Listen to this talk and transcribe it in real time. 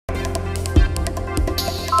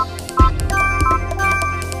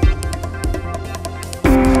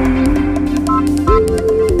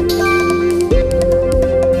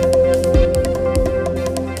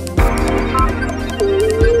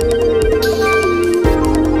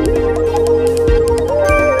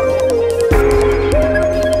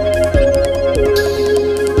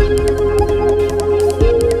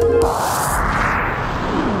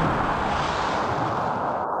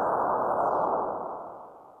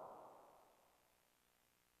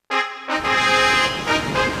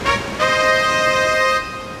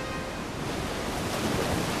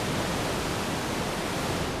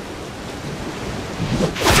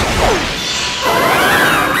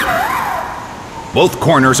Both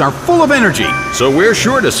corners are full of energy, so we're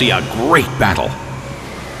sure to see a great battle.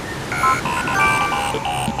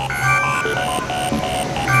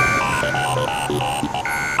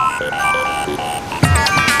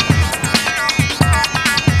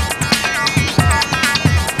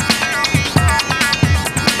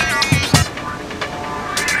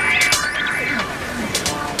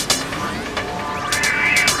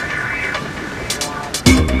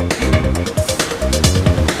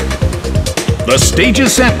 The stage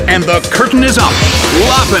is set and the curtain is up.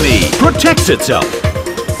 Lopunny protects itself.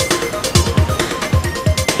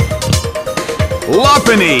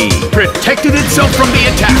 Lopunny protected itself from the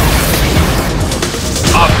attack.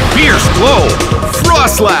 A fierce blow.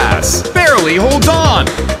 Froslass barely holds on.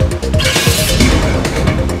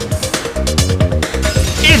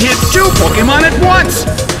 It hit two Pokemon at once.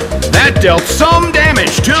 That dealt some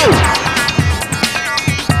damage too.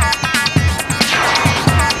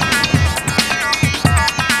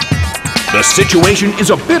 The situation is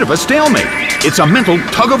a bit of a stalemate. It's a mental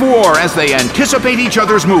tug-of-war as they anticipate each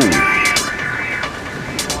other's move.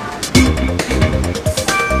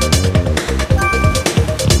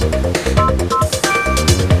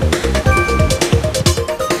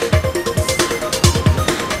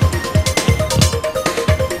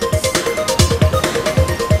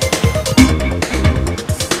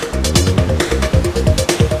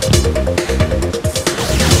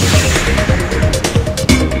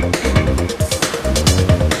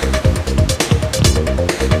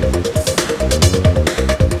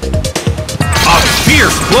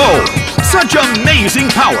 Blow! Such amazing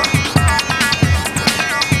power!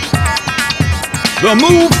 The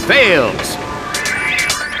move fails.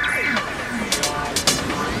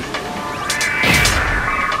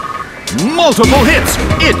 Multiple hits!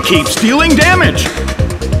 It keeps dealing damage!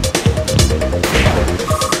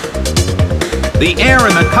 The air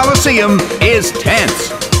in the Colosseum is tense.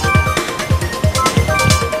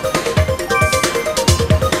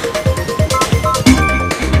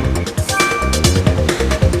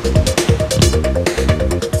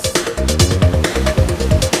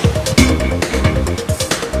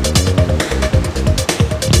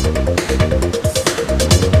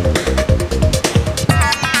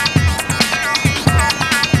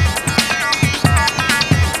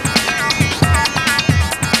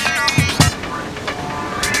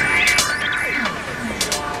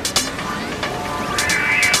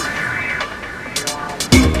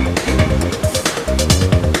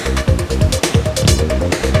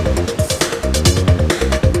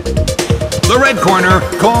 The red corner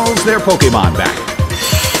calls their Pokemon back.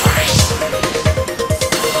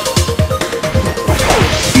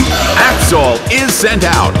 Absol is sent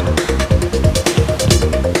out.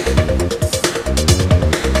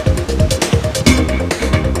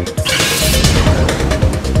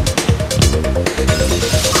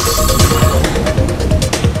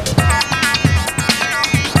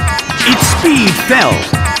 Its speed fell.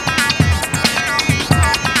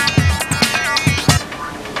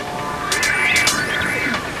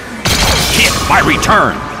 By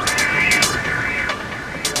return.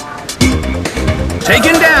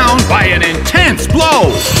 Taken down by an intense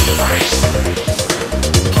blow.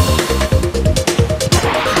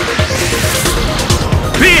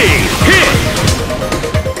 Big hit.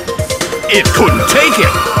 It couldn't take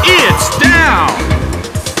it. It's down.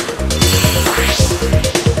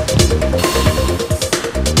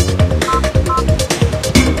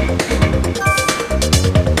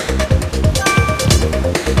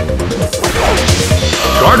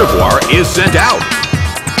 Gardevoir is sent out.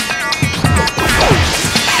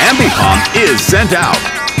 Ambipom is sent out.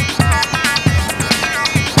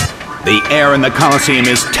 The air in the Colosseum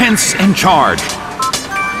is tense and charged.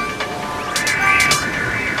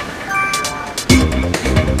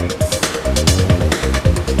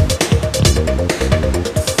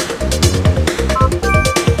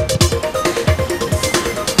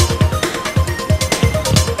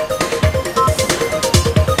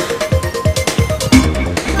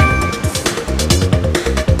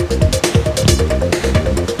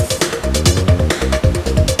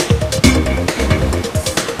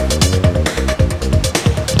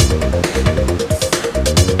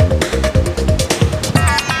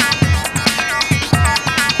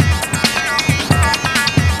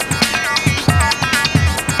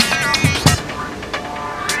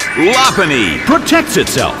 Lopunny protects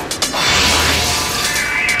itself.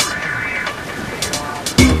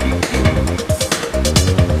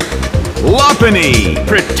 Lopunny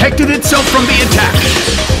protected itself from the attack.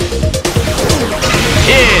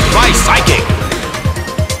 Hit by Psychic.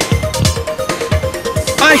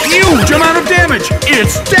 A huge amount of damage.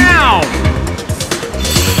 It's down.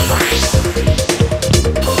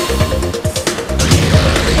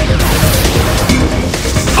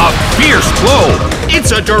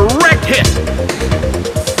 It's a direct hit.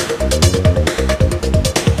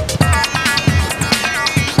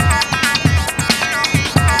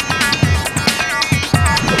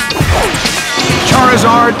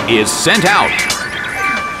 Charizard is sent out.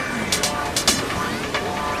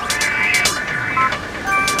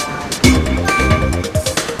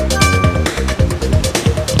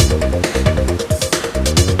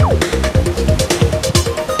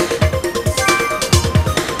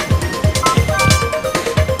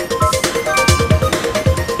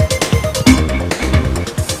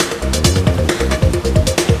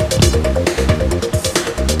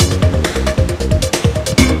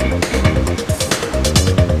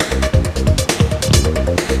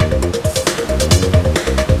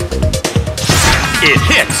 It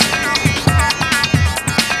hits.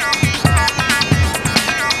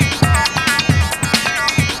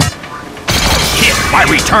 Hit by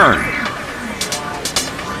return.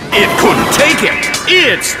 It couldn't take it.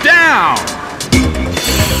 It's down.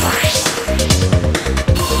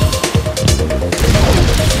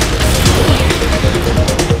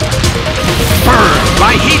 Burned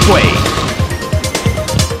by heat wave.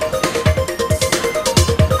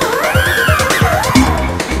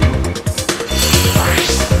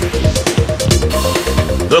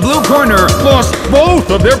 The blue corner lost both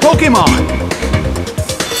of their Pokémon.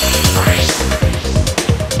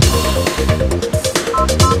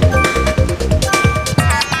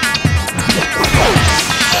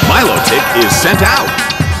 Milotic is sent out.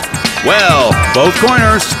 Well, both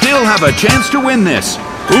corners still have a chance to win this.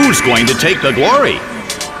 Who's going to take the glory?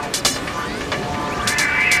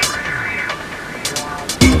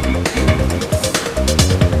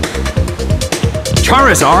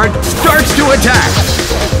 Charizard starts to attack.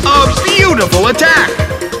 A beautiful attack!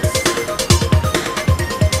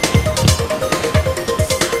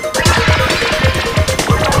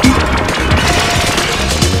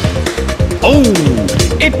 Oh!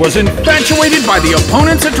 It was infatuated by the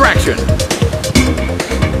opponent's attraction.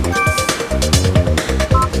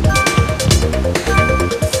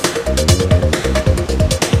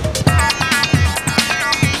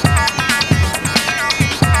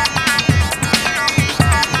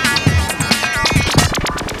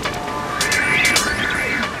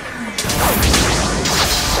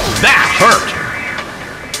 That hurt!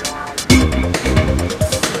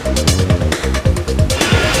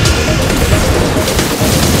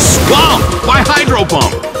 Swamped by Hydro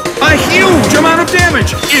Pump! A huge amount of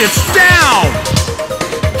damage! It's down!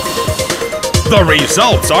 The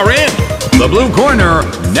results are in! The blue corner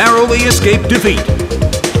narrowly escaped defeat.